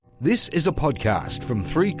This is a podcast from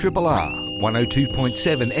 3RRR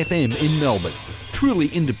 102.7 FM in Melbourne. Truly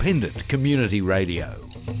independent community radio.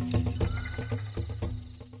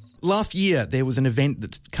 Last year, there was an event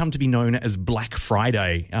that's come to be known as Black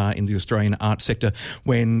Friday in the Australian arts sector,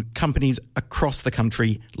 when companies across the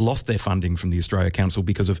country lost their funding from the Australia Council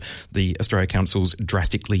because of the Australia Council's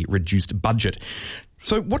drastically reduced budget.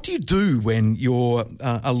 So what do you do when you're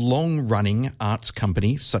a long-running arts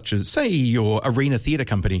company, such as, say, your Arena Theatre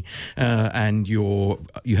Company, and you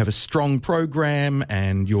have a strong program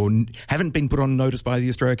and you haven't been put on notice by the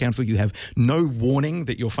Australia Council, you have no warning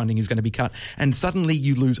that your funding is going to be cut, and suddenly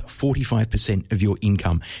you lose 45% of your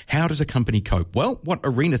income? How does a company cope? Well, what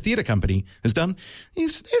Arena Theatre Company has done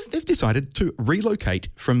is they've decided to relocate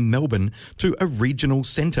from Melbourne to a regional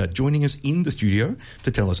centre. Joining us in the studio to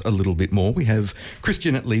tell us a little bit more, we have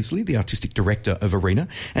Christian Leavesley, the Artistic Director of Arena,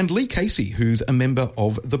 and Lee Casey, who's a member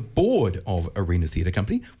of the board of Arena Theatre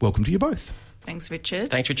Company. Welcome to you both. Thanks, Richard.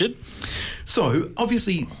 Thanks, Richard. So,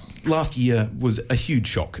 obviously, last year was a huge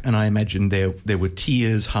shock, and I imagine there were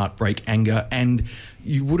tears, heartbreak, anger, and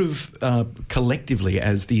you would have collectively,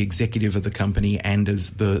 as the executive of the company and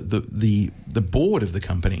as the board of the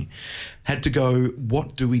company, had to go,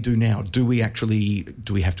 what do we do now? Do we have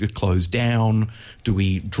to close down? Do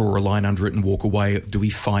we draw a line under it and walk away? Do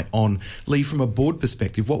we fight on? Lee, from a board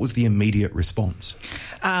perspective, what was the immediate response?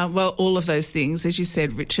 Well, all of those things, as you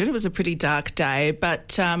said, Richard. It was a pretty dark day,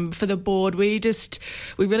 but for the board, we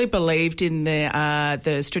really believed in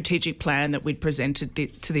the strategic plan that we'd presented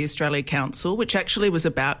to the Australia Council, which actually was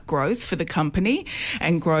about growth for the company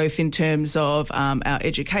and growth in terms of our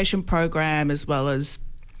education program, as well as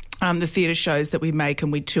the theatre shows that we make and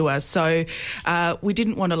we tour. So we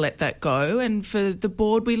didn't want to let that go. And for the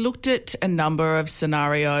board, we looked at a number of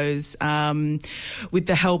scenarios with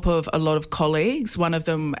the help of a lot of colleagues. One of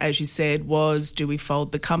them, as you said, was, do we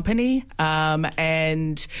fold the company?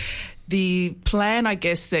 And the plan, I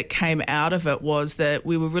guess, that came out of it was that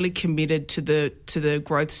we were really committed to the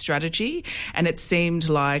growth strategy, and it seemed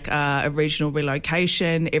like a regional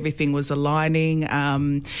relocation. Everything was aligning.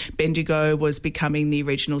 Bendigo was becoming the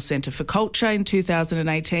regional centre for culture in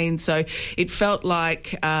 2018, so it felt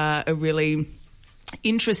like a really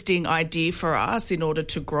interesting idea for us in order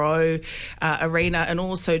to grow Arena and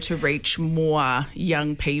also to reach more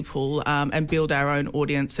young people and build our own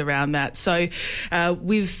audience around that. So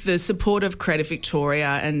with the support of Creative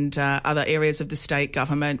Victoria and other areas of the state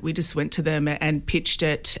government, we just went to them and pitched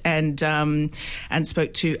it and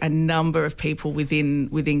spoke to a number of people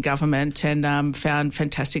within government and found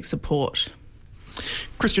fantastic support.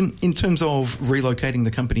 Christian, in terms of relocating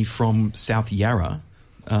the company from South Yarra,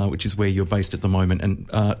 which is where you're based at the moment, and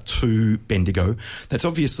to Bendigo, that's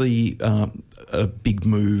obviously a big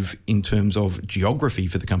move in terms of geography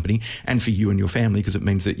for the company and for you and your family, because it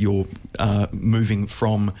means that you're moving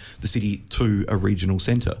from the city to a regional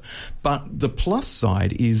centre. But the plus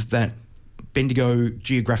side is that Bendigo,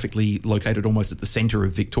 geographically located almost at the centre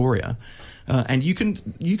of Victoria, and you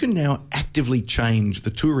can now actively change the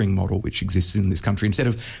touring model which exists in this country. Instead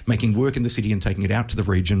of making work in the city and taking it out to the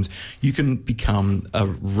regions, you can become a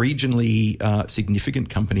regionally significant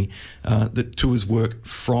company that tours work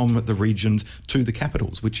from the regions to the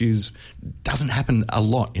capitals, which doesn't happen a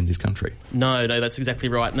lot in this country. No, that's exactly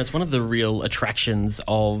right, and it's one of the real attractions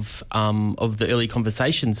of the early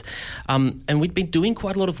conversations. And we'd been doing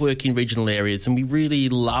quite a lot of work in regional areas, and we really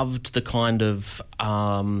loved the kind of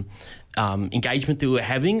engagement that we were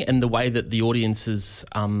having, and the way that the audiences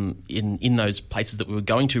in those places that we were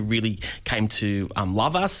going to really came to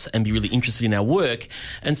love us and be really interested in our work.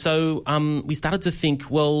 And so we started to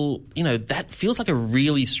think, well, that feels like a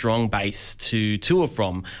really strong base to tour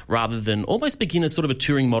from, rather than almost begin as sort of a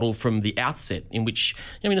touring model from the outset, in which,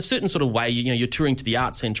 in a certain sort of way, you're touring to the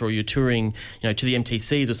Arts Centre, or you're touring, to the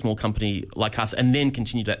MTC as a small company like us, and then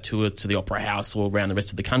continue that tour to the Opera House or around the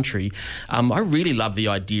rest of the country. I really love the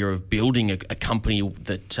idea of building a company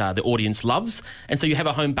that the audience loves, and so you have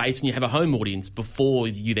a home base and you have a home audience before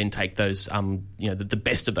you then take those, the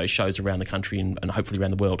best of those shows around the country and hopefully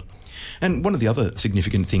around the world. And one of the other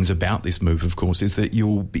significant things about this move, of course, is that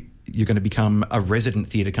you're going to become a resident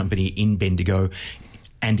theatre company in Bendigo,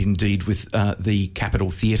 and indeed with the Capital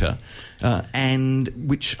Theatre, and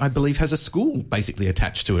which I believe has a school basically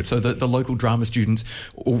attached to it. So the local drama students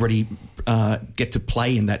already get to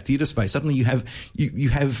play in that theatre space. Suddenly you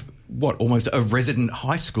have almost a resident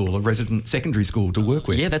high school, a resident secondary school to work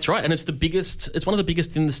with. Yeah, that's right. And it's one of the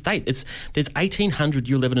biggest in the state. There's 1,800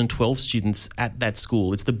 Year 11 and 12 students at that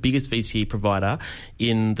school. It's the biggest VCE provider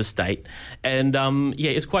in the state. And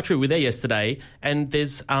it's quite true. We were there yesterday, and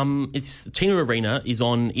there's Tina Arena is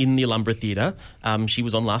on in the Alumbra Theatre. She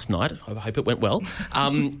was on last night. I hope it went well.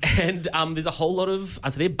 And there's a whole lot of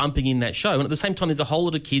so they're bumping in that show. And at the same time, there's a whole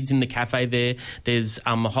lot of kids in the cafe there. There's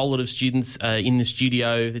a whole lot of students in the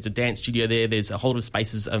studio. There's a dance studio there. There's a whole lot of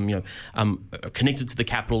spaces, connected to the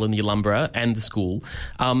Capitol and the Alumbra and the school.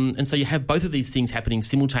 And so you have both of these things happening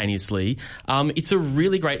simultaneously. It's a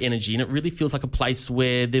really great energy, and it really feels like a place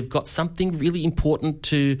where they've got something really important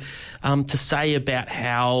to say about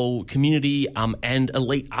how community and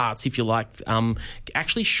elite arts, if you like,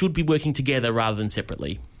 actually should be working together rather than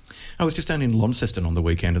separately. I was just down in Launceston on the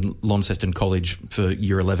weekend, and Launceston College for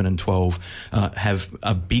Year 11 and 12 have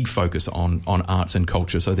a big focus on arts and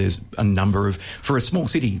culture. So there's a number of, for a small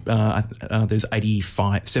city, there's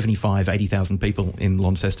 80,000 people in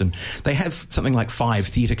Launceston. They have something like 5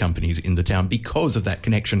 theatre companies in the town because of that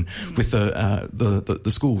connection with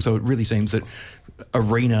the school. So it really seems that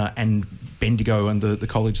Arena and Bendigo and the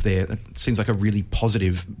college there, it seems like a really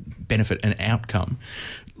positive benefit and outcome.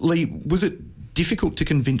 Lee, was it difficult to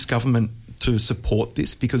convince government to support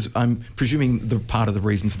this? Because I'm presuming the part of the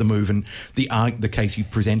reason for the move and the case you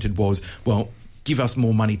presented was, well, give us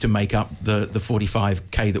more money to make up the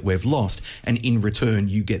 45K that we've lost, and in return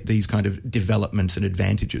you get these kind of developments and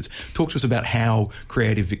advantages. Talk to us about how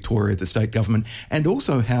Creative Victoria, the state government, and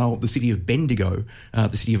also how the city of Bendigo,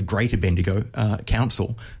 the city of Greater Bendigo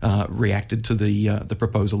Council reacted to the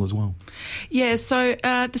proposal as well. Yeah, so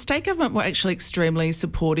the state government were actually extremely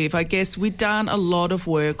supportive. I guess we'd done a lot of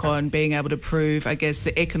work on being able to prove, I guess,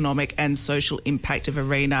 the economic and social impact of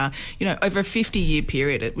Arena. Over a 50-year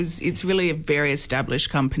period, it's really a very established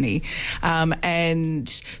company,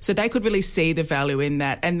 and so they could really see the value in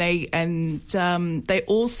that, and they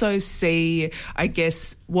also see, I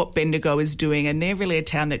guess, what Bendigo is doing, and they're really a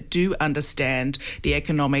town that do understand the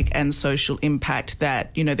economic and social impact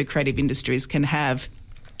that the creative industries can have.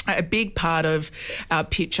 A big part of our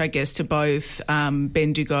pitch, I guess, to both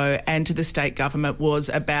Bendigo and to the state government was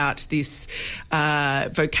about this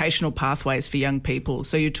vocational pathways for young people.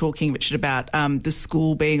 So you're talking, Richard, about the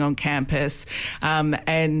school being on campus,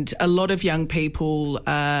 and a lot of young people,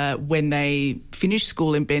 when they finish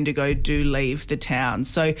school in Bendigo, do leave the town.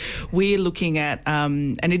 So we're looking at,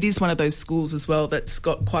 and it is one of those schools as well that's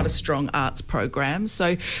got quite a strong arts program.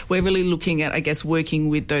 So we're really looking at, I guess, working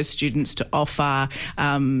with those students to offer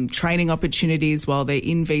training opportunities while they're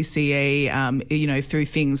in VCE, through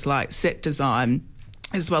things like set design,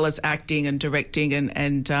 as well as acting and directing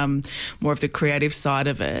and more of the creative side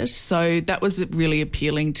of it. So that was really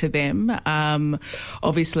appealing to them.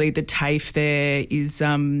 Obviously, the TAFE there is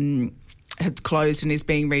had closed and is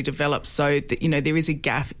being redeveloped, so that, there is a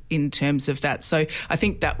gap in terms of that. So I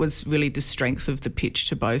think that was really the strength of the pitch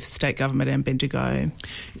to both state government and Bendigo.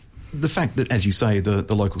 The fact that, as you say,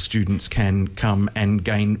 the local students can come and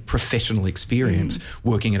gain professional experience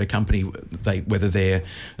working at a company, whether they're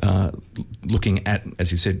looking at,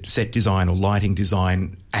 as you said, set design or lighting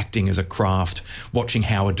design, acting as a craft, watching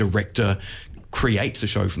how a director creates a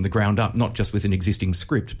show from the ground up, not just with an existing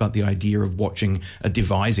script, but the idea of watching a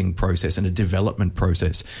devising process and a development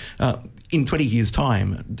process. In 20 years'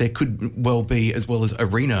 time, there could well be, as well as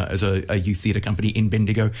Arena as a youth theatre company in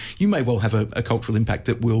Bendigo, you may well have a cultural impact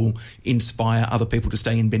that will inspire other people to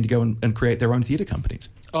stay in Bendigo and create their own theatre companies.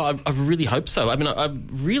 Oh, I really hope so. I mean, I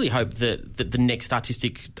really hope that the next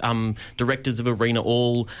artistic directors of Arena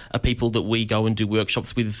all are people that we go and do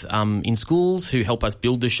workshops with in schools, who help us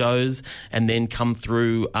build the shows, and then come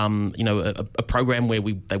through a program where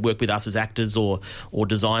they work with us as actors or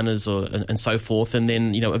designers and so forth, and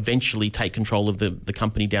then eventually take control of the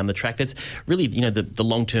company down the track. That's really the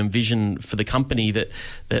long-term vision for the company.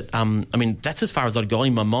 That's as far as I'd go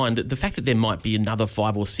in my mind. The fact that there might be another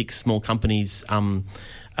 5 or 6 small companies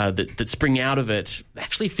that spring out of it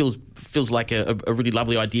actually feels like a really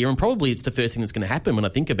lovely idea, and probably it's the first thing that's going to happen when I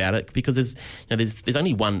think about it, because there's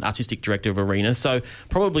only one artistic director of Arena, so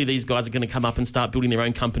probably these guys are going to come up and start building their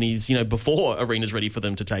own companies before Arena's ready for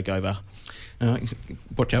them to take over.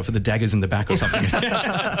 Watch out for the daggers in the back or something.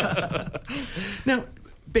 Now,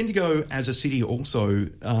 Bendigo as a city also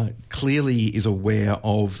clearly is aware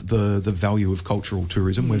of the value of cultural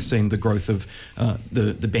tourism. We've seen the growth of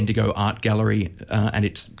the Bendigo Art Gallery and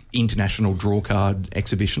its international drawcard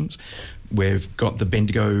exhibitions. We've got the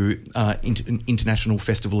Bendigo International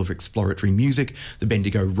Festival of Exploratory Music. The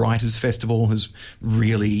Bendigo Writers Festival has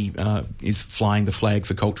really is flying the flag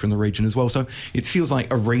for culture in the region as well. So it feels like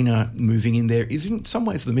Arena moving in there is in some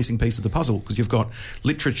ways the missing piece of the puzzle, because you've got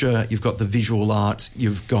literature, you've got the visual arts,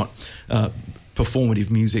 you've got performative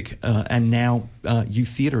music, and now youth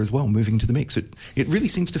theatre as well moving into the mix. It really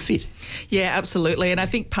seems to fit. Yeah, absolutely. And I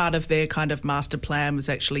think part of their kind of master plan was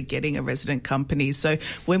actually getting a resident company. So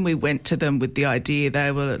when we went to them with the idea,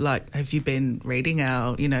 they were like, have you been reading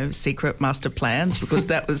our, secret master plans? Because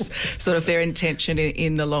that was sort of their intention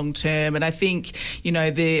in the long term. And I think,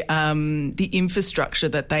 the infrastructure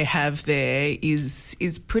that they have there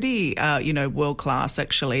is pretty, world class,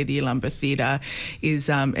 actually. The Yalumba Theatre is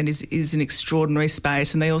an extraordinary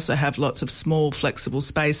space, and they also have lots of small flexible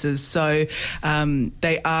spaces. So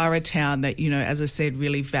they are a town that, as I said,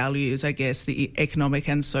 really values, I guess, the economic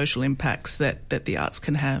and social impacts that the arts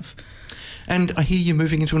can have. And I hear you're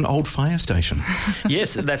moving into an old fire station.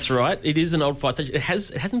 Yes, that's right. It is an old fire station. It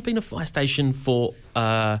hasn't been a fire station for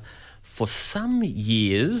some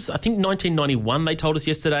years. I think 1991, they told us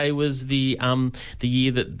yesterday, was the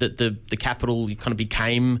year that the capital kind of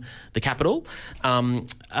became the capital.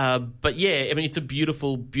 But yeah, I mean, it's a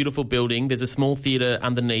beautiful, beautiful building. There's a small theatre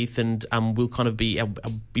underneath, and we'll kind of be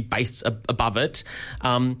based above it.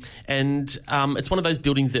 And it's one of those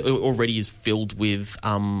buildings that already is filled with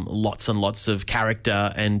lots and lots of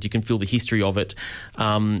character, and you can feel the history of it.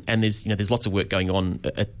 And there's lots of work going on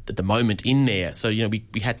at the moment in there. So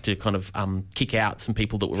we had to kind of kick out some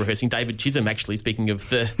people that were rehearsing. David Chisholm, actually, speaking of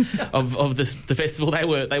the the festival,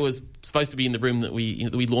 they were supposed to be in the room that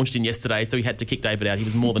we launched in yesterday. So we had to kick David out. He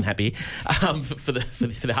was more than happy for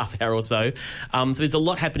the half hour or so. So there's a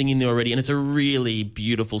lot happening in there already, and it's a really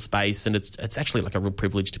beautiful space. And it's actually like a real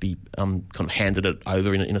privilege to be kind of handed it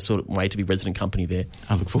over in a sort of way to be resident company there.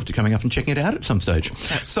 I look forward to coming up and checking it out at some stage.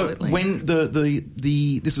 Absolutely. So when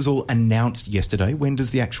this was all announced yesterday, when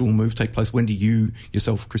does the actual move take place? When do you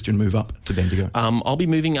yourself, Christian, move up to Bendigo? I'll be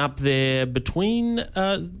moving up there between.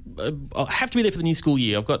 I'll have to be there for the new school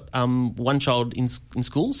year. I've got one child in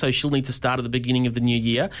school, so she'll need to start at the beginning of the new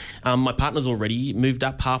year. My partner's already moved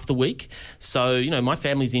up half the week, so my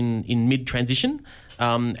family's in mid-transition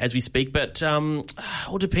as we speak. But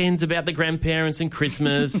all depends about the grandparents and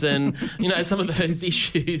Christmas and some of those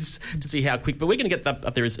issues to see how quick. But we're going to get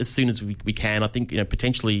up there as soon as we can. I think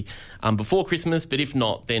potentially before Christmas, but if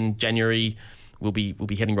not, then January. We'll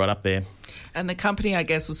be heading right up there. And the company, I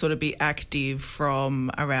guess, will sort of be active from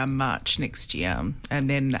around March next year, and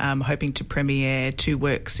then hoping to premiere 2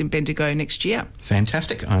 works in Bendigo next year.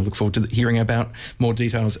 Fantastic. I look forward to hearing about more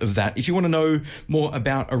details of that. If you want to know more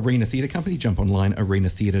about Arena Theatre Company, jump online,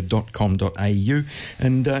 arenatheatre.com.au,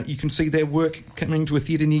 and you can see their work coming to a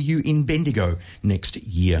theatre near you in Bendigo next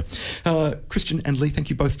year. Christian and Lee, thank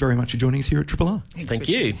you both very much for joining us here at Triple R. Thank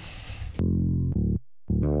you.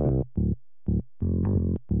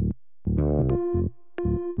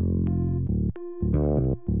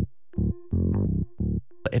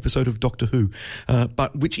 Episode of Doctor Who,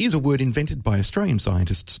 but which is a word invented by Australian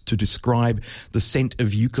scientists to describe the scent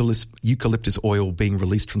of eucalyptus oil being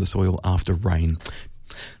released from the soil after rain.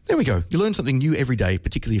 There we go. You learn something new every day,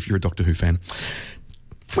 particularly if you're a Doctor Who fan.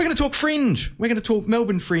 We're going to talk Fringe. We're going to talk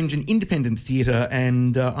Melbourne Fringe and independent theatre,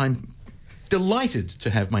 and I'm delighted to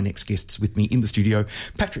have my next guests with me in the studio.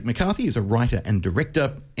 Patrick McCarthy is a writer and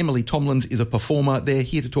director. Emily Tomlins is a performer. They're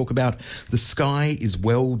here to talk about The Sky is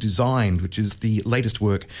Well Designed, which is the latest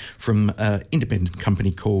work from an independent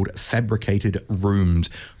company called Fabricated Rooms.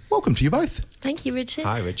 Welcome to you both. Thank you, Richard.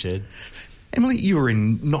 Hi, Richard. Emily, you were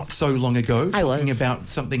in not so long ago talking about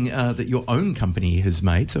something that your own company has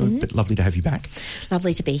made, so but lovely to have you back.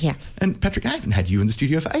 Lovely to be here. And Patrick, I haven't had you in the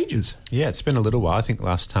studio for ages. Yeah, it's been a little while. I think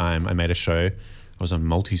last time I made a show, I was on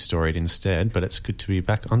Multi-Storied instead, but it's good to be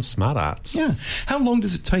back on Smart Arts. Yeah. How long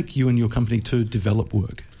does it take you and your company to develop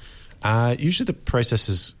work? Usually the process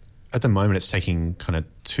is, at the moment, it's taking kind of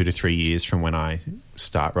 2 to 3 years from when I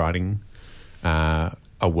start writing a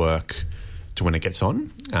work to when it gets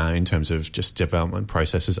on, in terms of just development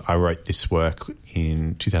processes. I wrote this work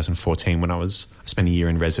in 2014 when I spent a year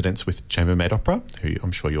in residence with Chambermaid Opera, who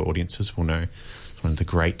I'm sure your audiences will know is one of the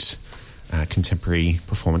great contemporary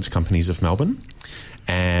performance companies of Melbourne.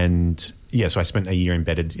 And yeah, so I spent a year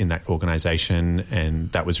embedded in that organisation,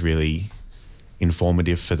 and that was really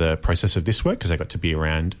informative for the process of this work because I got to be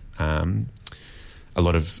around a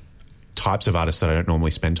lot of types of artists that I don't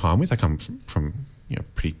normally spend time with. I come from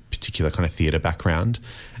pretty particular kind of theatre background,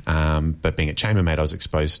 but being at Chambermaid, I was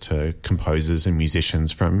exposed to composers and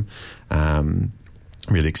musicians from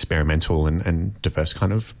really experimental and diverse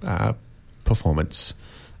kind of performance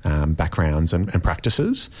backgrounds and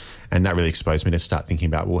practices. And that really exposed me to start thinking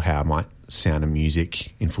about, well, how might sound and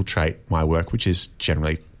music infiltrate my work, which is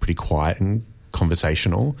generally pretty quiet and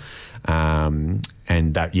conversational. And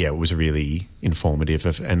that, it was really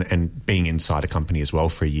informative and being inside a company as well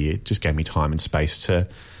for a year just gave me time and space to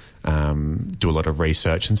do a lot of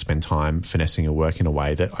research and spend time finessing a work in a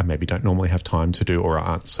way that I maybe don't normally have time to do or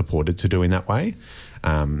aren't supported to do in that way.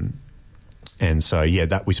 And so,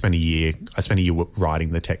 that I spent a year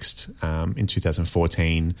writing the text in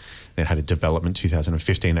 2014, then had a development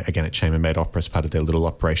 2015, again at Chambermaid Opera as part of their Little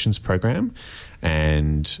Operations program.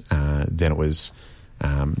 And then it was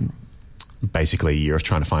basically a year of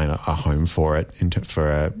trying to find a home for it for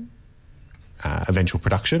a eventual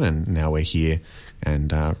production. And now we're here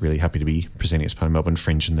and really happy to be presenting as part of Melbourne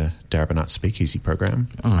Fringe and the Darebin Arts Speakeasy program.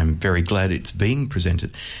 I'm very glad it's being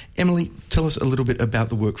presented. Emily, tell us a little bit about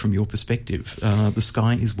the work from your perspective. The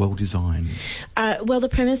Sky is Well Designed. Well, the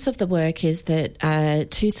premise of the work is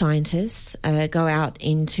that two scientists go out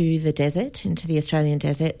into the desert, into the Australian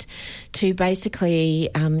desert, to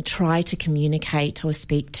basically try to communicate or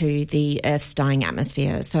speak to the Earth's dying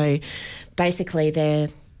atmosphere. So basically they're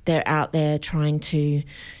out there trying to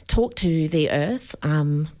talk to the Earth,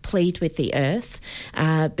 plead with the Earth,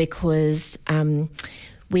 because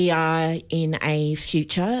we are in a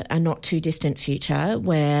future, a not too distant future,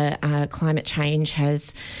 where climate change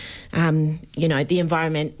has, the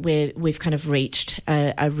environment where we've kind of reached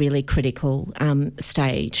a really critical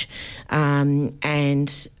stage,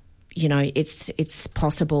 and it's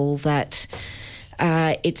possible that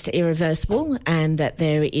it's irreversible and that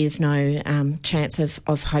there is no chance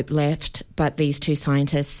of hope left, but these two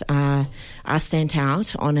scientists are sent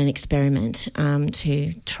out on an experiment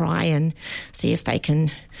to try and see if they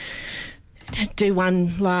can do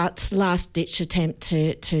one last-ditch attempt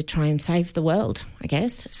to try and save the world, I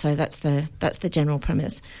guess. So that's the general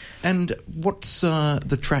premise. And what's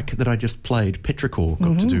the track that I just played, Petrichor,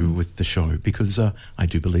 got to do with the show? Because I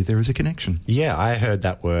do believe there is a connection. Yeah, I heard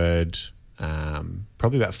that word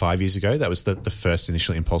probably about 5 years ago. That was the first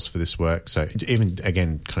initial impulse for this work. So even,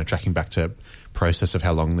 again, kind of tracking back to process of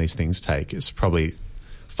how long these things take, it's probably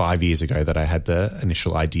 5 years ago that I had the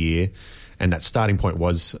initial idea. And that starting point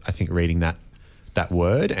was, I think, reading that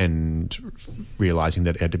word and realising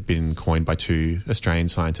that it had been coined by two Australian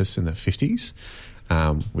scientists in the 50s,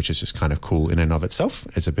 which is just kind of cool in and of itself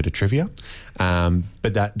as a bit of trivia.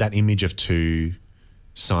 But that image of two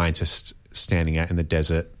scientists standing out in the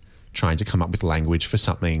desert trying to come up with language for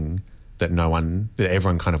something that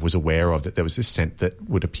everyone kind of was aware of, that there was this scent that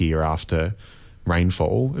would appear after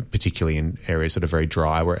rainfall, particularly in areas that are very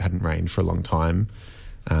dry where it hadn't rained for a long time,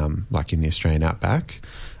 like in the Australian outback.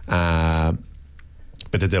 But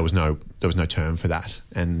that there was no term for that,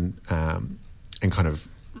 and kind of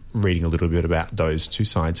reading a little bit about those two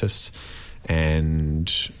scientists and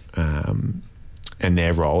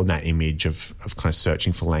their role in that image of kind of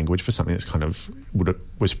searching for language for something that's kind of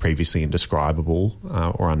was previously indescribable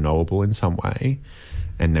or unknowable in some way,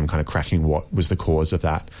 and then kind of cracking what was the cause of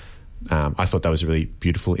that. I thought that was a really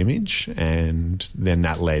beautiful image, and then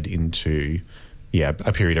that led into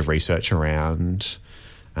a period of research around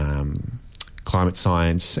climate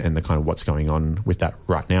science and the kind of what's going on with that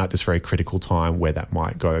right now at this very critical time, where that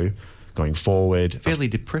might go going forward. Fairly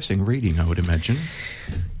depressing reading, I would imagine.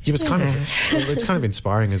 It was it's kind of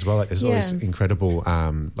inspiring as well. Like, there's always incredible,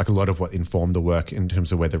 like a lot of what informed the work in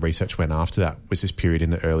terms of where the research went after that was this period in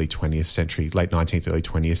the early 20th century, late 19th, early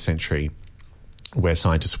 20th century, where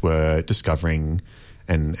scientists were discovering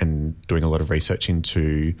and doing a lot of research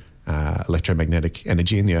into electromagnetic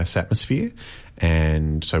energy in the Earth's atmosphere.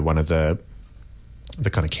 And so one of the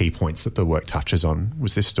kind of key points that the work touches on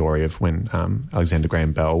was this story of when Alexander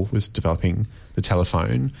Graham Bell was developing the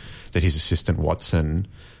telephone, that his assistant Watson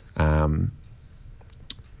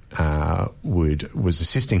was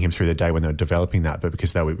assisting him through the day when they were developing that, but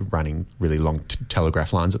because they were running really long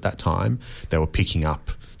telegraph lines at that time, they were picking up,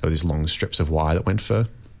 there were these long strips of wire that went for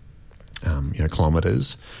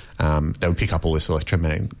kilometres. They would pick up all this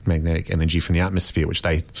electromagnetic energy from the atmosphere, which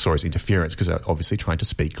they saw as interference because they're obviously trying to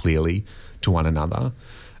speak clearly to one another.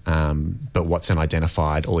 But Watson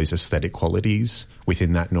identified all these aesthetic qualities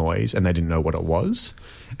within that noise, and they didn't know what it was.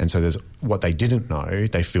 And so there's what they didn't know,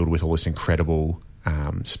 they filled with all this incredible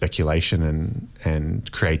speculation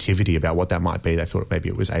and creativity about what that might be. They thought maybe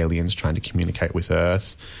it was aliens trying to communicate with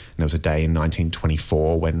Earth. And there was a day in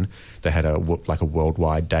 1924 when they had a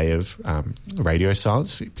worldwide day of radio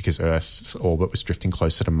silence because Earth's orbit was drifting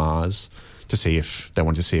closer to Mars they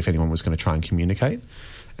wanted to see if anyone was going to try and communicate.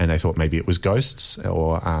 And they thought maybe it was ghosts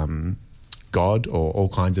or God or all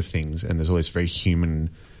kinds of things. And there's all this very human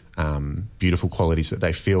beautiful qualities that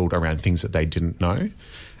they feel around things that they didn't know.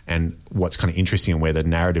 And what's kind of interesting and where the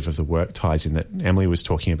narrative of the work ties in that Emily was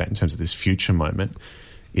talking about in terms of this future moment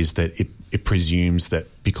is that it presumes that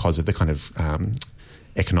because of the kind of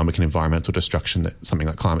economic and environmental destruction that something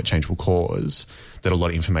like climate change will cause, that a lot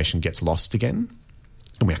of information gets lost again.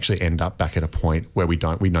 And we actually end up back at a point where we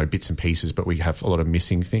know bits and pieces, but we have a lot of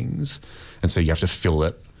missing things. And so you have to fill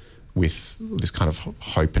it with this kind of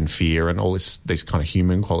hope and fear and all these kind of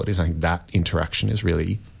human qualities. I think that interaction is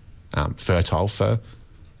really fertile for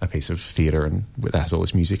a piece of theatre, and that has all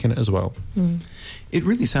this music in it as well. It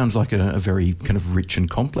really sounds like a very kind of rich and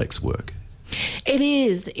complex work. It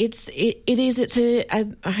is.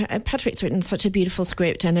 Patrick's written such a beautiful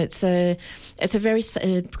script, and it's a very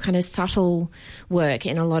kind of subtle work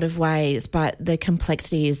in a lot of ways, but the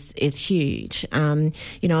complexity is huge.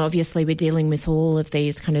 Obviously we're dealing with all of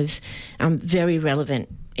these kind of very relevant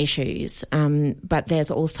issues, but there's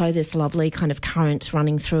also this lovely kind of current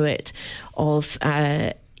running through it of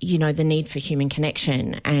the need for human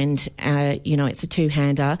connection, and it's a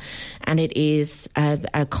two-hander, and it is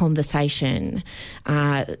a conversation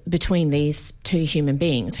between these two human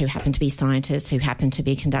beings who happen to be scientists, who happen to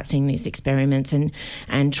be conducting these experiments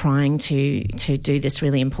and trying to do this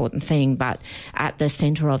really important thing. But at the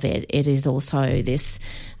centre of it is also this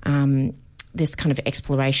this kind of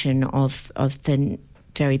exploration of the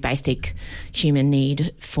very basic human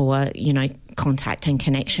need for, contact and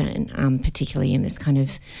connection, particularly in this kind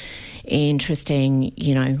of interesting,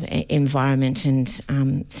 environment and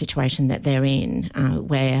situation that they're in,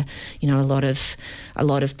 where, a lot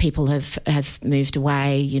of people have moved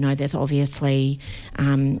away. There's obviously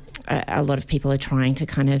a lot of people are trying to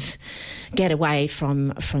kind of get away from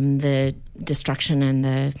the destruction and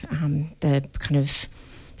the kind of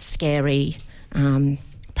scary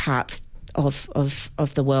parts of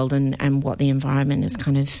the world and what the environment is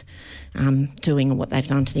kind of doing, or what they've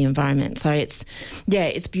done to the environment. So it's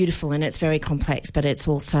beautiful and it's very complex, but it's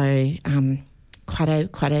also quite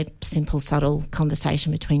a simple, subtle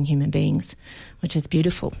conversation between human beings, which is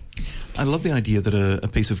beautiful. I love the idea that a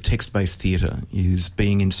piece of text-based theatre is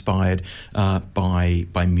being inspired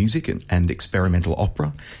by music and experimental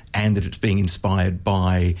opera, and that it's being inspired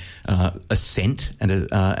by a scent and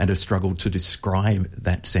a struggle to describe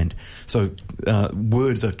that scent. So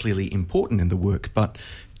words are clearly important in the work, but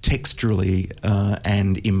texturally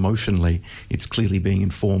and emotionally, it's clearly being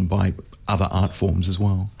informed by other art forms as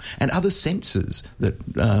well, and other senses that,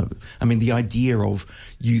 the idea of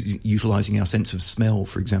utilising our sense of smell,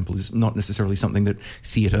 for example, is not necessarily something that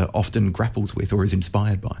theatre often grapples with or is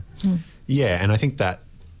inspired by. Yeah, and I think that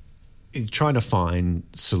trying to find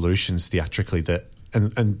solutions theatrically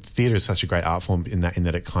and theatre is such a great art form in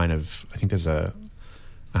that it kind of, I think there's a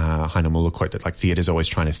Heiner Muller quote that theatre is always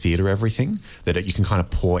trying to theatre everything, that you can kind of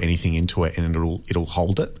pour anything into it and it'll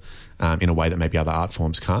hold it in a way that maybe other art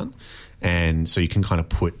forms can't. And so you can kind of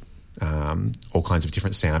put all kinds of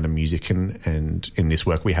different sound and music, and in this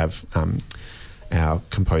work we have our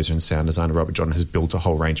composer and sound designer Robert John has built a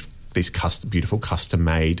whole range of these beautiful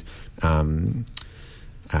custom-made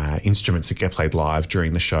instruments that get played live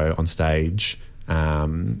during the show on stage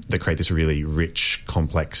that create this really rich,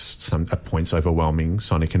 complex, at points overwhelming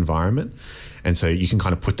sonic environment. And so you can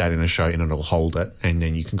kind of put that in a show and it'll hold it, and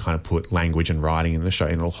then you can kind of put language and writing in the show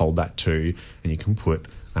and it'll hold that too, and you can put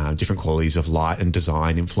different qualities of light and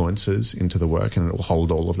design influences into the work, and it will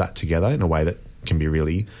hold all of that together in a way that can be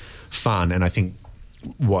really fun. And I think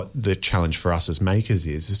what the challenge for us as makers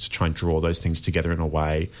is to try and draw those things together in a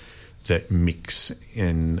way that mix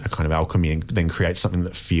in a kind of alchemy and then create something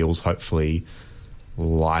that feels hopefully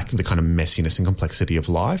like the kind of messiness and complexity of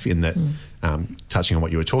life, in that touching on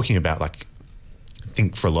what you were talking about, I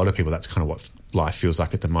think for a lot of people that's kind of what life feels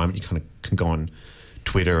like at the moment. You kind of can go on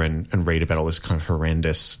Twitter and read about all this kind of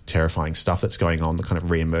horrendous, terrifying stuff that's going on, the kind of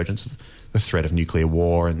re-emergence of the threat of nuclear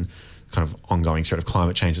war and kind of ongoing threat of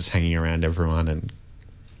climate change that's hanging around everyone, and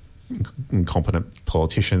incompetent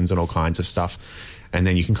politicians and all kinds of stuff. And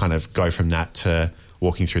then you can kind of go from that to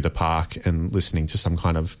walking through the park and listening to some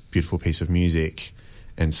kind of beautiful piece of music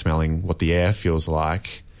and smelling what the air feels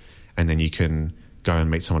like. And then you can go and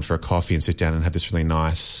meet someone for a coffee and sit down and have this really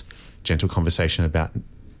nice, gentle conversation about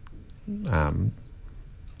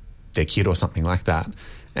their kid or something like that,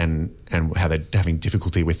 and how they're having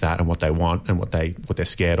difficulty with that and what they want and what they're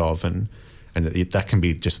scared of, and that can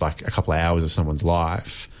be just like a couple of hours of someone's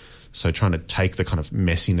life. So trying to take the kind of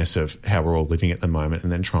messiness of how we're all living at the moment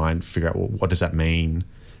and then try and figure out, well, what does that mean,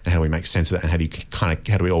 and how do we make sense of that, and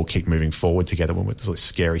how do we all keep moving forward together when there's all this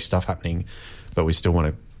scary stuff happening, but we still want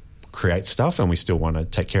to create stuff and we still want to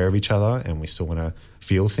take care of each other and we still want to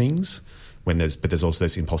feel things. but there's also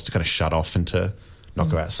this impulse to kind of shut off and to not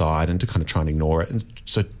go outside and to kind of try and ignore it. And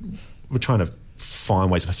so we're trying to find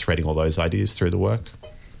ways of threading all those ideas through the work.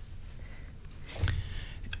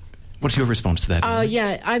 What's your response to that? Oh,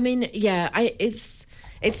 yeah. I mean, yeah, I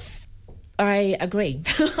agree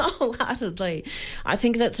wholeheartedly. I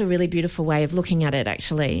think that's a really beautiful way of looking at it,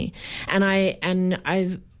 actually. And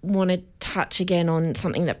I want to touch again on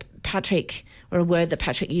something that Patrick, or a word that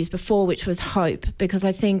Patrick used before, which was hope, because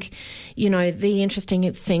I think, the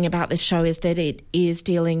interesting thing about this show is that it is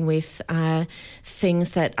dealing with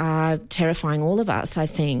things that are terrifying all of us, I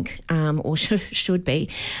think, or should be.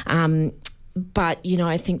 But,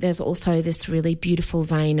 I think there's also this really beautiful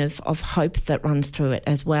vein of hope that runs through it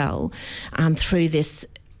as well, through this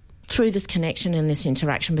connection and this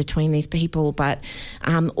interaction between these people, but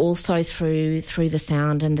also through the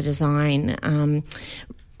sound and the design.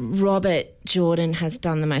 Robert Jordan has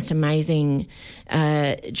done the most amazing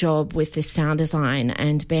job with this sound design,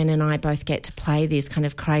 and Ben and I both get to play these kind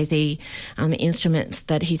of crazy instruments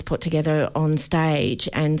that he's put together on stage.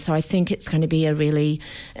 And so I think it's going to be a really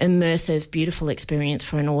immersive, beautiful experience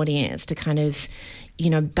for an audience to kind of,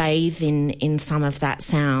 bathe in some of that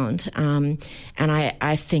sound. And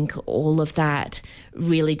I think all of that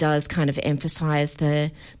really does kind of emphasise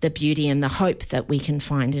the beauty and the hope that we can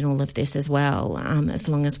find in all of this as well, as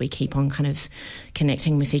long as we keep on kind of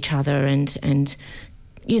connecting with each other and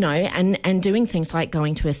doing things like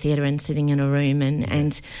going to a theatre and sitting in a room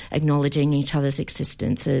and acknowledging each other's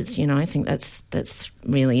existences. I think that's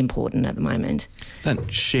really important at the moment.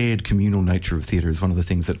 That shared communal nature of theatre is one of the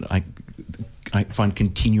things that I find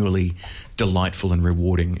continually delightful and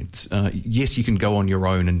rewarding. It's yes, you can go on your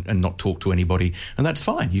own and not talk to anybody, and that's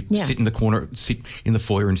fine. You sit in the corner, sit in the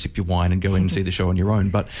foyer and sip your wine and go in and see the show on your own.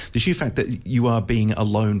 But the sheer fact that you are being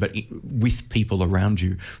alone but with people around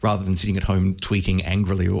you, rather than sitting at home tweeting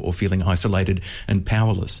angrily or feeling isolated and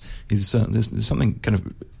powerless, is there's something kind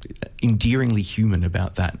of endearingly human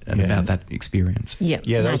about that and about that experience.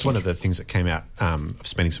 Yeah, that was one of the things that came out of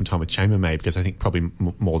spending some time with Chambermaid, because I think probably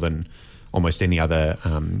more than almost any other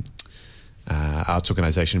arts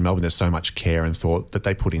organisation in Melbourne, there's so much care and thought that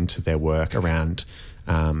they put into their work around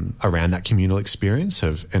that communal experience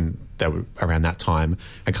and they were around that time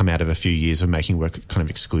and come out of a few years of making work kind of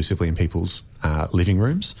exclusively in people's living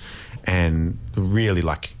rooms, and really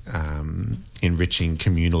enriching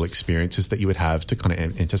communal experiences that you would have to kind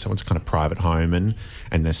of enter someone's kind of private home and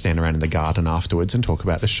then stand around in the garden afterwards and talk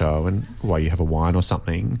about the show and while you have a wine or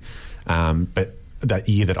something. But that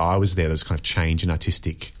year that I was there was kind of change in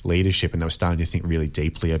artistic leadership, and they were starting to think really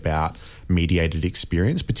deeply about mediated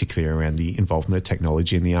experience, particularly around the involvement of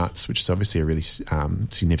technology in the arts, which is obviously a really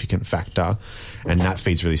significant factor. And that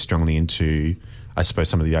feeds really strongly into, I suppose,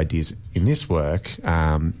 some of the ideas in this work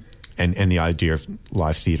and the idea of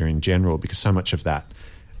live theatre in general, because so much of that,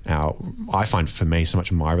 I find for me, so much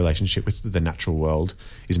of my relationship with the natural world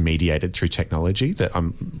is mediated through technology, that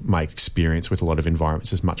my experience with a lot of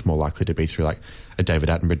environments is much more likely to be through like a David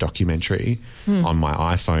Attenborough documentary on my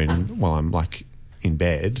iPhone while I'm like in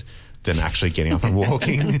bed, than actually getting up and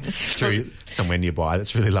walking through somewhere nearby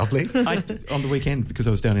that's really lovely. On the weekend, because I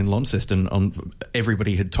was down in Launceston,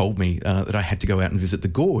 everybody had told me that I had to go out and visit the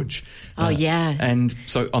gorge. And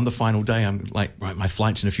so on the final day, I'm like, right, my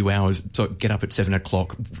flight's in a few hours, so get up at 7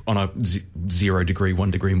 o'clock on a 0 degree, 1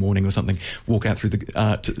 degree morning or something, walk out through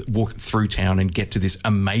walk through town and get to this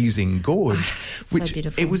amazing gorge, which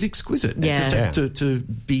it was exquisite. Yeah. Just to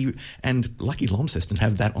be, and lucky Launceston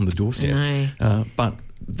have that on the doorstep. But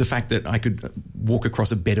the fact that I could walk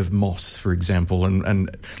across a bed of moss, for example, and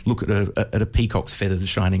look at a peacock's feathers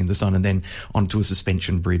shining in the sun, and then onto a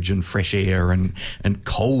suspension bridge and fresh air and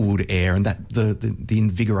cold air, and that the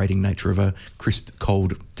invigorating nature of a crisp,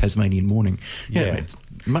 cold Tasmanian morning. It's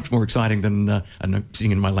much more exciting than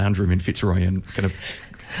sitting in my lounge room in Fitzroy and kind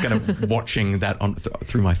of watching that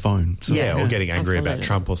through my phone. So, or getting angry about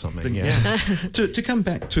Trump or something. To come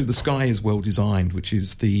back to The Sky is Well Designed, which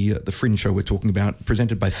is the Fringe show we're talking about,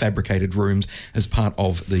 presented by Fabricated Rooms as part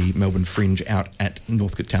of the Melbourne Fringe out at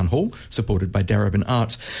Northcote Town Hall, supported by Darebin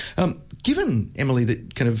Arts. Given, Emily,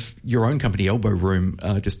 that kind of your own company, Elbow Room,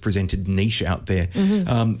 just presented Niche out there,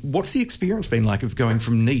 what's the experience been like of going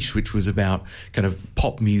from Niche, which was about kind of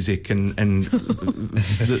pop music and and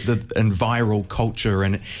viral culture,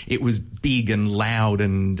 and it was big and loud,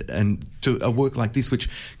 and to a work like this, which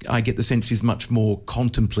I get the sense is much more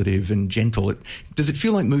contemplative and gentle. Does it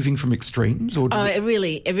feel like moving from extremes? Or does it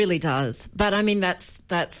really does. But I mean, that's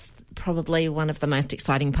probably one of the most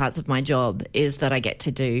exciting parts of my job, is that I get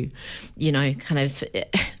to do, kind of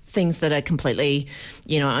things that are completely,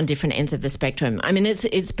 on different ends of the spectrum. I mean,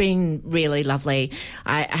 it's been really lovely.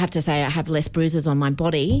 I have to say I have less bruises on my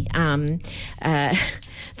body,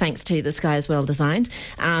 thanks to The Sky is Well Designed.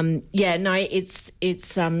 It's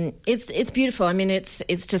beautiful. I mean,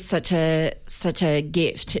 it's just such a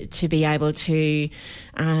gift to be able to,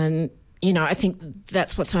 I think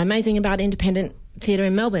that's what's so amazing about independent theatre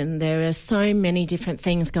in Melbourne. There are so many different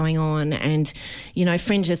things going on, and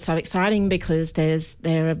Fringe is so exciting because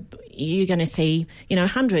you're going to see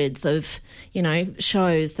hundreds of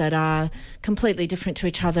shows that are completely different to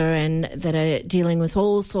each other and that are dealing with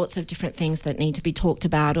all sorts of different things that need to be talked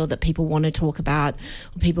about or that people want to talk about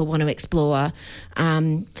or people want to explore.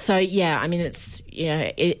 It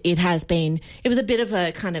was a bit of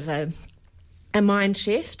a kind of a mind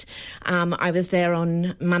shift. I was there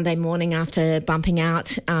on Monday morning after bumping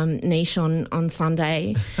out Niche on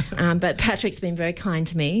Sunday, but Patrick's been very kind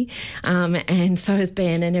to me, and so has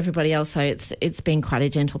Ben and everybody else. So it's been quite a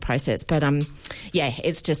gentle process, but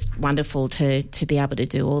it's just wonderful to be able to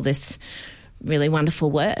do all this really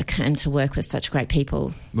wonderful work and to work with such great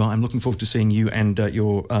people. Well, I'm looking forward to seeing you and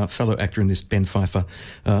your fellow actor in this, Ben Pfeiffer,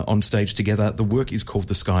 on stage together. The work is called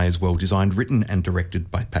The Sky is Well Designed, written and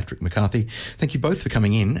directed by Patrick McCarthy. Thank you both for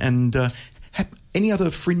coming in, and any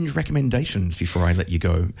other Fringe recommendations before I let you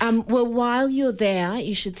go? Well, while you're there,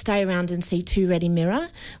 you should stay around and see Two Ready Mirror,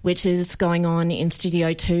 which is going on in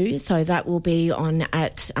Studio 2. So that will be on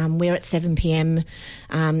we're at 7 p.m.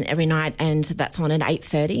 Every night, and that's on at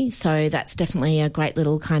 8:30. So that's definitely a great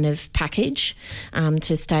little kind of package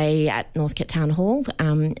to stay at Northcote Town Hall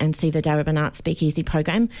and see the Darebin Arts Speakeasy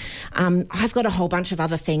program. I've got a whole bunch of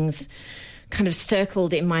other things kind of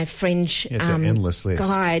circled in my Fringe it's an endless list.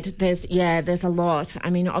 Guide. There's a lot. I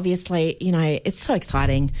mean, obviously, it's so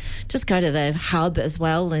exciting. Just go to the hub as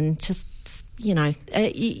well and just,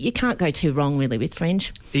 you can't go too wrong really with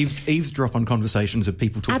Fringe. Eavesdrop on conversations of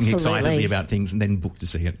people talking excitedly about things and then book to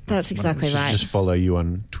see it. That's exactly right. Just follow you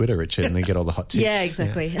on Twitter, Richard, and then get all the hot tips. Yeah,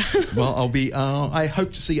 exactly. Yeah. Well, I'll be. I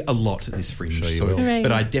hope to see a lot at this Fringe. Sure you will.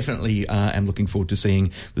 But I definitely am looking forward to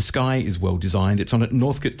seeing The Sky is Well Designed. It's on at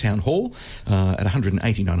Northcote Town Hall at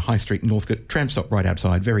 189 High Street, Northcote. Tram stop right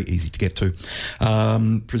outside. Very easy to get to.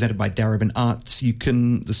 Presented by Darebin Arts.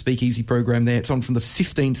 The Speakeasy program there. It's on from the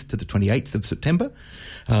 15th to the 28th of September,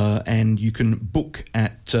 and you can book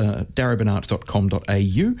at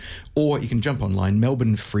darabinarts.com.au, or you can jump online,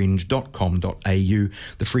 melbournefringe.com.au.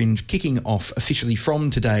 The Fringe kicking off officially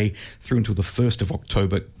from today through until the 1st of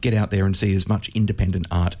October. Get out there and see as much independent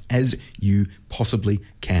art as you possibly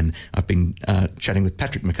can. I've been chatting with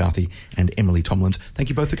Patrick McCarthy and Emily Tomlins. Thank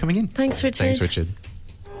you both for coming in. Thanks, Richard. Thanks, Richard.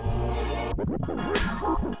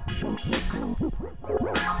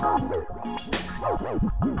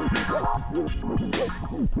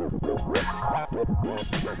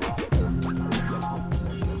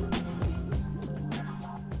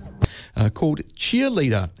 Called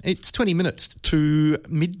Cheerleader. It's 20 minutes to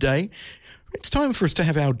midday. It's time for us to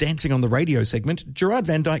have our Dancing on the Radio segment. Gerard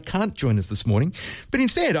Van Dyke can't join us this morning, but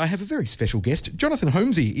instead I have a very special guest. Jonathan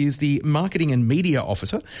Holmesy is the Marketing and Media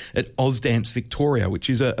Officer at Ausdance Victoria, which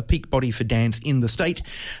is a peak body for dance in the state,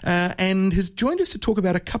 and has joined us to talk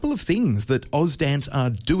about a couple of things that Ausdance are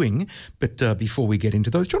doing. But before we get into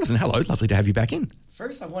those, Jonathan, hello. Lovely to have you back in.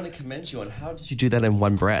 First, I want to commend you on how did you do that in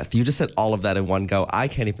one breath. You just said all of that in one go. I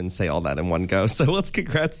can't even say all that in one go. So let's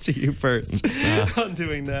congrats to you first on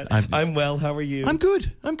doing that. I'm well. How are you? I'm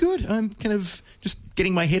good. I'm kind of just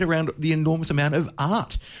getting my head around the enormous amount of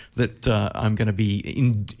art that I'm going to be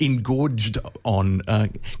engorged on,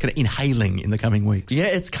 kind of inhaling in the coming weeks. Yeah,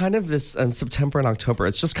 it's kind of this September and October.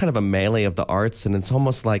 It's just kind of a melee of the arts, and it's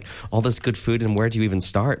almost like all this good food, and where do you even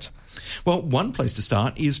start? Well, one place to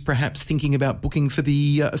start is perhaps thinking about booking for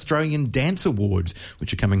the Australian Dance Awards,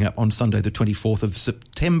 which are coming up on Sunday the 24th of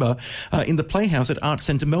September in the Playhouse at Arts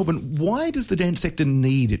Centre Melbourne. Why does the dance sector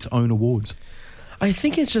need its own awards? I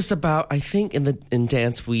think it's just about, in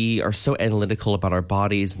dance we are so analytical about our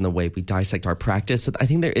bodies and the way we dissect our practice. I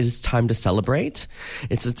think there is time to celebrate.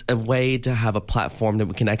 It's a way to have a platform that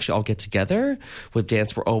we can actually all get together. With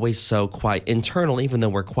dance, we're always so quite internal, even though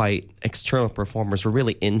we're quite external performers. We're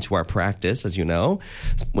really into our practice, as you know.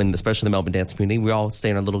 Especially the Melbourne dance community, we all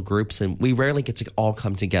stay in our little groups and we rarely get to all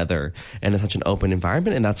come together in such an open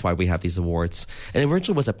environment, and that's why we have these awards. And it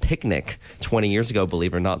originally was a picnic 20 years ago,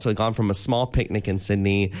 believe it or not. So it gone from a small picnic in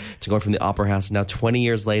Sydney to going from the Opera House. Now 20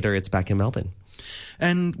 years later, it's back in Melbourne.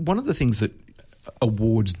 And one of the things that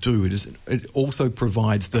awards do. It also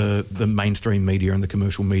provides the mainstream media and the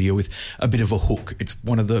commercial media with a bit of a hook. It's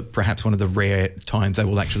perhaps one of the rare times they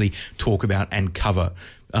will actually talk about and cover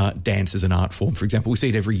dance as an art form. For example, we see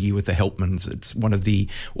it every year with the Helpmans. It's one of the,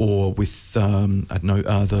 or with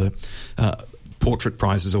the portrait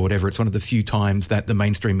prizes or whatever. It's one of the few times that the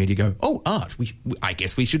mainstream media go, "Oh, art. I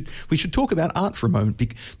guess we should talk about art for a moment."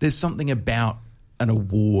 There's something about an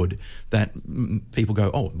award that people go,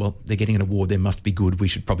 "Oh, well, they're getting an award. They must be good. We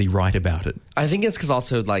should probably write about it." I think it's because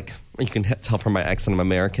also, like, you can tell from my accent I'm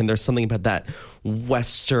American, there's something about that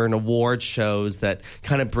Western award shows that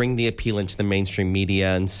kind of bring the appeal into the mainstream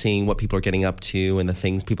media and seeing what people are getting up to and the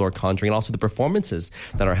things people are conjuring, and also the performances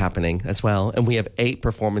that are happening as well. And we have 8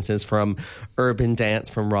 performances, from urban dance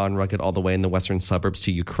from Raw and Rugged all the way in the western suburbs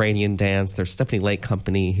to Ukrainian dance. There's Stephanie Lake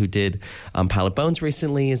Company, who did Pile of Bones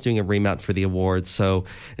recently, is doing a remount for the awards. So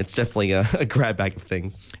it's definitely a grab bag of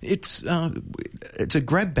things. It's a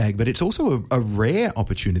grab bag, but it's also a rare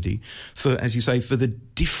opportunity for, as you say, for the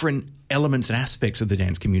different elements and aspects of the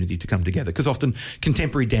dance community to come together, because often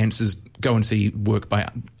contemporary dancers go and see work by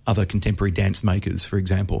other contemporary dance makers, for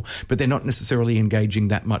example, but they're not necessarily engaging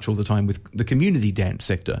that much all the time with the community dance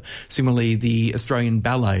sector. Similarly, the Australian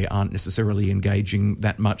Ballet aren't necessarily engaging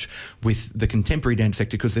that much with the contemporary dance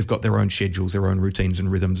sector because they've got their own schedules, their own routines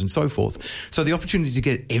and rhythms and so forth. So the opportunity to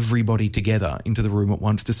get everybody together into the room at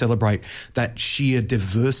once to celebrate that sheer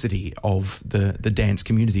diversity of the dance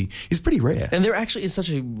community is pretty rare. And there actually is such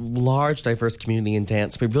a large, diverse community in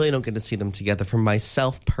dance. We really don't get to see them together. For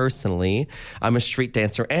myself personally, I'm a street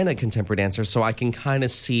dancer and a contemporary dancer, so I can kind of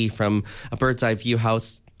see from a bird's eye view how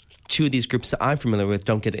two of these groups that I'm familiar with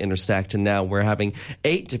don't get to intersect, and now we're having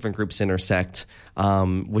 8 different groups intersect,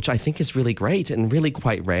 which I think is really great and really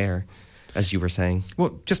quite rare, as you were saying.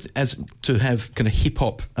 Well, just as to have kind of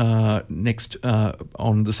hip-hop next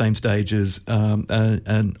on the same stage as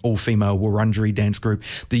an all-female Wurundjeri dance group,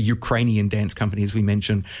 the Ukrainian dance company, as we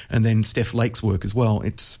mentioned, and then Steph Lake's work as well.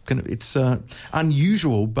 It's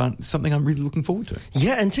unusual, but something I'm really looking forward to.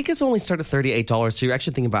 Yeah, and tickets only start at $38, so you're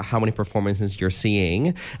actually thinking about how many performances you're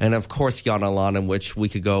seeing. And, of course, Yana Lana, which we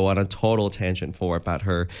could go on a total tangent for about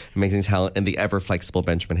her amazing talent, and the ever-flexible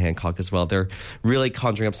Benjamin Hancock as well. They're really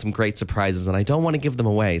conjuring up some great surprises, and I don't want to give them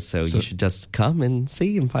away, so you should just come and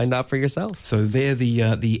see and find out for yourself. So they're the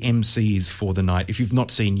MCs for the night. If you've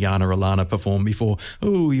not seen Yana Alana perform before,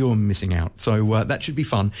 you're missing out. So that should be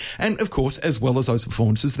fun. And, of course, as well as those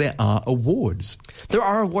performances, there are awards. There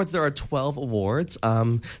are awards. There are 12 awards.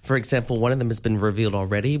 For example, one of them has been revealed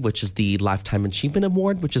already, which is the Lifetime Achievement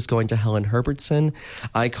Award, which is going to Helen Herbertson.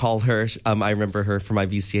 I call her, I remember her from my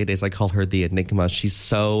VCA days, I called her the Enigma. She's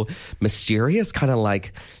so mysterious, kind of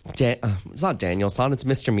like... it's not Daniel San, it's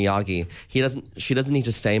Mr. Miyagi. She doesn't need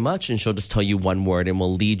to say much, and she'll just tell you one word and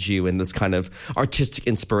will lead you in this kind of artistic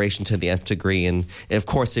inspiration to the nth degree. And of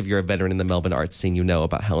course, if you're a veteran in the Melbourne arts scene, you know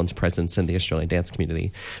about Helen's presence in the Australian dance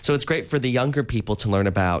community. So it's great for the younger people to learn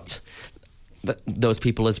about those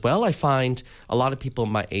people as well. I find a lot of people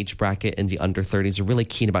in my age bracket in the under 30s are really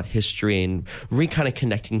keen about history and kind of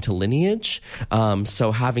connecting to lineage.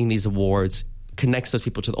 So having these awards connects those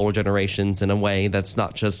people to the older generations in a way that's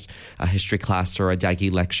not just a history class or a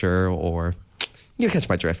Daggy lecture, or... You catch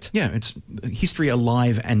my drift. Yeah, it's history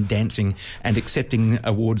alive and dancing and accepting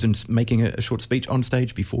awards and making a short speech on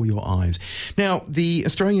stage before your eyes. Now, the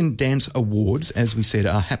Australian Dance Awards, as we said,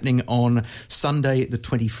 are happening on Sunday, the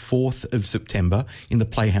 24th of September in the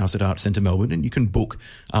Playhouse at Arts Centre Melbourne, and you can book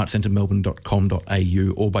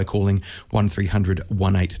artcentermelbourne.com.au or by calling 1300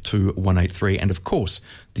 182 183. And, of course,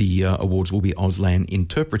 the awards will be Auslan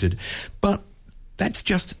interpreted. But that's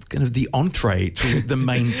just kind of the entree to the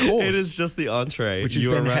main course. It is just the entree. Which is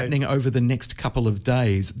then happening over the next couple of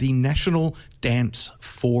days. The National Dance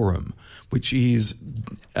Forum, which is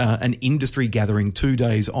an industry gathering, 2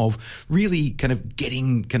 days of really kind of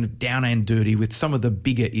getting kind of down and dirty with some of the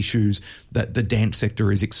bigger issues that the dance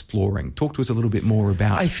sector is exploring. Talk to us a little bit more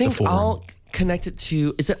about the forum. I think I'll connect it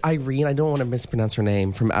to, is it Irene? I don't want to mispronounce her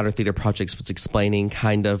name, from Outer Theatre Projects, was explaining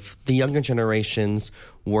kind of the younger generations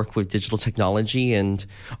work with digital technology, and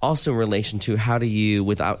also in relation to how do you,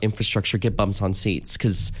 without infrastructure, get bumps on seats?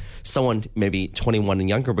 Because someone maybe 21 and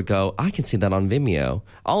younger would go, I can see that on Vimeo.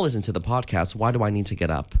 I'll listen to the podcast. Why do I need to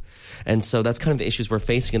get up? And so that's kind of the issues we're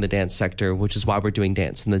facing in the dance sector, which is why we're doing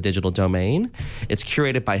Dance in the Digital Domain. It's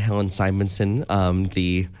curated by Helen Simonson,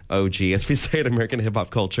 the OG, as we say in American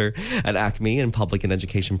hip-hop culture, at ACME and Public and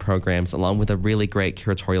Education Programs, along with a really great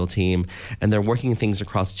curatorial team. And they're working things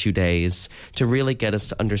across 2 days to really get us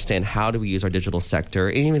to understand how do we use our digital sector,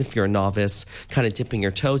 and even if you're a novice, kind of dipping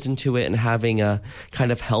your toes into it and having a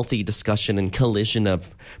kind of healthy discussion and collision of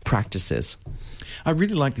practices. I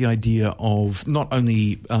really like the idea of not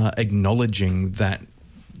only acknowledging that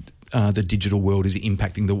the digital world is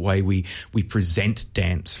impacting the way we present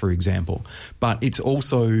dance, for example. But it's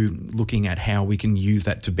also looking at how we can use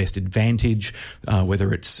that to best advantage,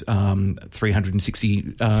 whether it's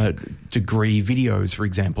 360-degree videos, for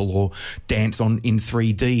example, or dance in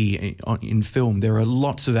 3D in film. There are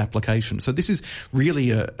lots of applications. So this is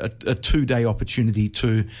really a 2-day opportunity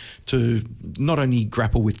to not only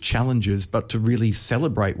grapple with challenges, but to really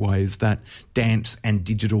celebrate ways that dance and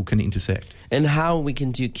digital can intersect. And how we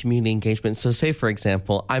can do community engagement. So say, for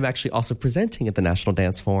example, I'm actually also presenting at the National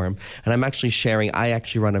Dance Forum, and I'm actually sharing, I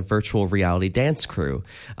actually run a virtual reality dance crew.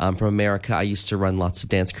 From America, I used to run lots of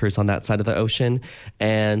dance crews on that side of the ocean,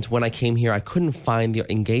 and when I came here, I couldn't find the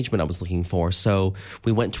engagement I was looking for. So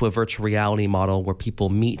we went to a virtual reality model where people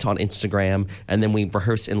meet on Instagram, and then we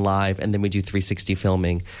rehearse in live, and then we do 360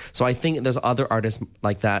 filming. So I think there's other artists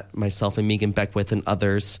like that, myself and Megan Beckwith and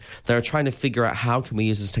others, that are trying to figure out how can we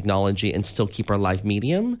use this technology and still keep our live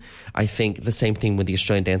medium. I think the same thing with the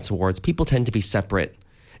Australian Dance Awards. People tend to be separate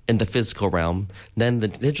in the physical realm. Then the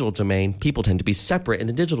digital domain, people tend to be separate in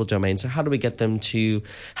the digital domain. So how do we get them to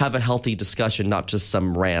have a healthy discussion, not just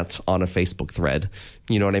some rant on a Facebook thread?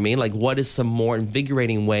 You know what I mean? Like, what is some more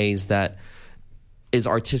invigorating ways that is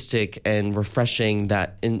artistic and refreshing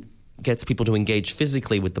that gets people to engage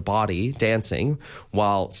physically with the body, dancing,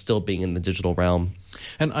 while still being in the digital realm?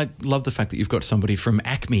 And I love the fact that you've got somebody from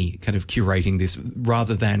ACME kind of curating this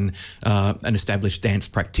rather than an established dance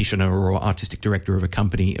practitioner or artistic director of a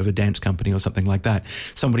company, of a dance company or something like that.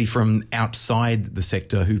 Somebody from outside the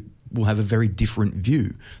sector who will have a very different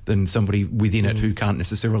view than somebody within it who can't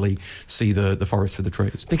necessarily see the forest for the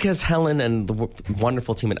trees. Because Helen and the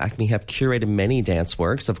wonderful team at ACME have curated many dance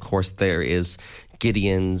works. Of course, there is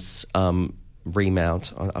Gideon's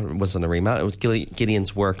remount. It wasn't a remount. It was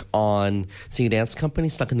Gideon's work on Senior Dance Company,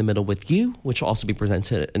 Stuck in the Middle with You, which will also be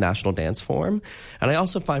presented at a National Dance Forum. And I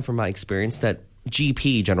also find from my experience that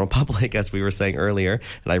GP, general public, as we were saying earlier,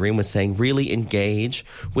 and Irene was saying, really engage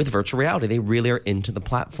with virtual reality. They really are into the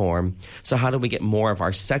platform. So how do we get more of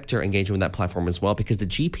our sector engaging with that platform as well? Because the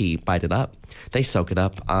GP bite it up. They soak it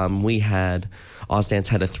up. Ozdance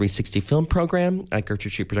had a 360 film program at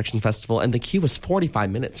Gertrude Street Production Festival, and the queue was 45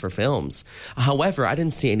 minutes for films. However, I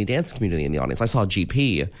didn't see any dance community in the audience. I saw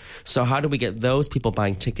GP. So how do we get those people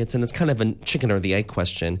buying tickets? And it's kind of a chicken or the egg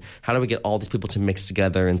question. How do we get all these people to mix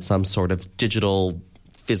together in some sort of digital,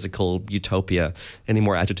 physical utopia? Any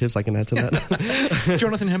more adjectives I can add to that?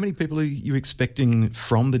 Jonathan, how many people are you expecting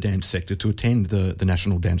from the dance sector to attend the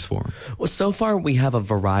National Dance Forum? Well, so far we have a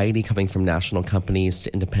variety coming from national companies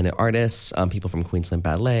to independent artists, people from Queensland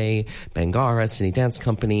Ballet, Bangarra, Sydney Dance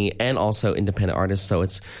Company, and also independent artists. So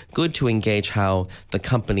it's good to engage how the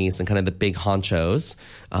companies and kind of the big honchos,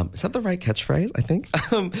 is that the right catchphrase, I think,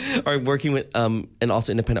 are working with, and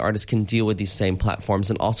also independent artists can deal with these same platforms.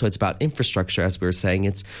 And also it's about infrastructure, as we were saying.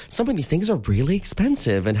 It's some of these things are really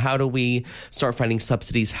expensive, and how do we start finding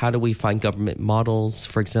subsidies? How do we find government models?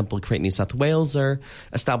 For example, Create New South Wales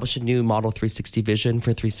established a new Model 360 vision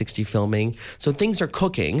for 360 filming. So things are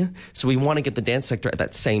cooking. So we want to get the dance sector at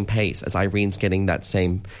that same pace as Irene's getting that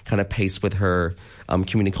same kind of pace with her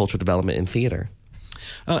community cultural development in theatre.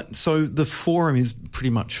 So the forum is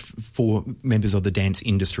pretty much for members of the dance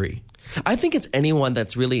industry. I think it's anyone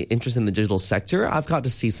that's really interested in the digital sector. I've got to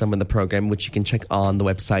see some of the program, which you can check on the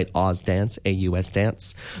website Ozdance,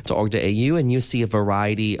 AUSdance.org.au, and you see a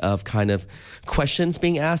variety of kind of questions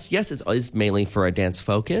being asked. Yes, it is mainly for a dance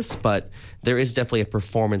focus, but there is definitely a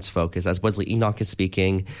performance focus, as Wesley Enoch is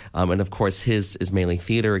speaking, and of course his is mainly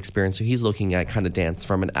theater experience, so he's looking at kind of dance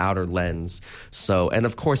from an outer lens. So, and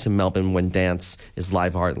of course in Melbourne, when dance is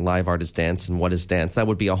live art and live art is dance, and what is dance, that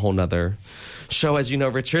would be a whole nother show, as you know,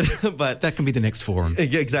 Richard. But that can be the next forum.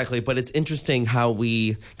 Exactly. But it's interesting how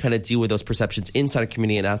we kind of deal with those perceptions inside a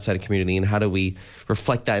community and outside a community, and how do we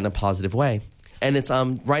reflect that in a positive way. And it's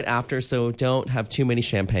right after, so don't have too many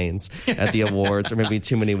champagnes at the awards or maybe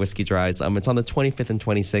too many whiskey dries. It's on the 25th and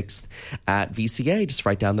 26th at VCA, just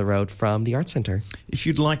right down the road from the Arts Centre. If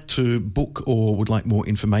you'd like to book or would like more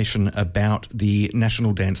information about the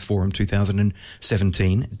National Dance Forum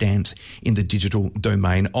 2017, Dance in the Digital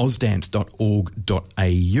Domain,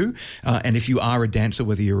 ozdance.org.au. And if you are a dancer,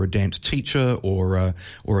 whether you're a dance teacher or a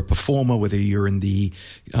performer, whether you're in the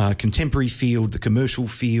contemporary field, the commercial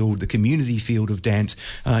field, the community field of dance,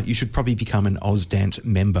 you should probably become an Ozdance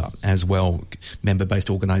member as well. Member-based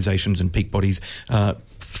organisations and peak bodies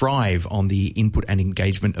thrive on the input and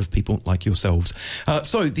engagement of people like yourselves.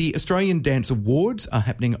 So the Australian Dance Awards are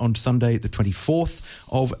happening on Sunday, the 24th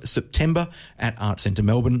of September at Arts Centre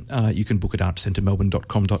Melbourne. You can book at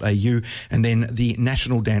artscentremelbourne.com.au, and then the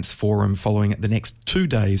National Dance Forum following the next 2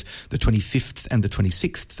 days, the 25th and the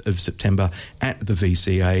 26th of September at the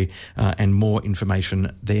VCA, and more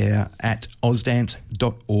information there at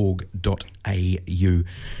ausdance.org.au.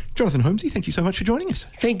 Jonathan Holmesy, thank you so much for joining us.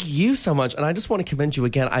 Thank you so much. And I just want to commend you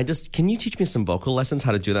again. Can you teach me some vocal lessons,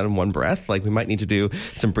 how to do that in one breath? Like, we might need to do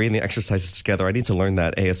some breathing exercises together. I need to learn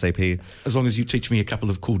that ASAP. As long as you teach me a couple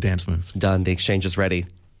of cool dance moves. Done. The exchange is ready.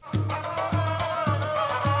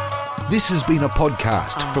 This has been a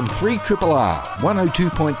podcast from 3RRR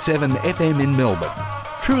 102.7 FM in Melbourne.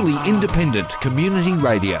 Truly independent community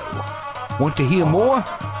radio. Want to hear more?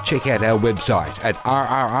 Check out our website at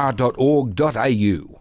rrr.org.au.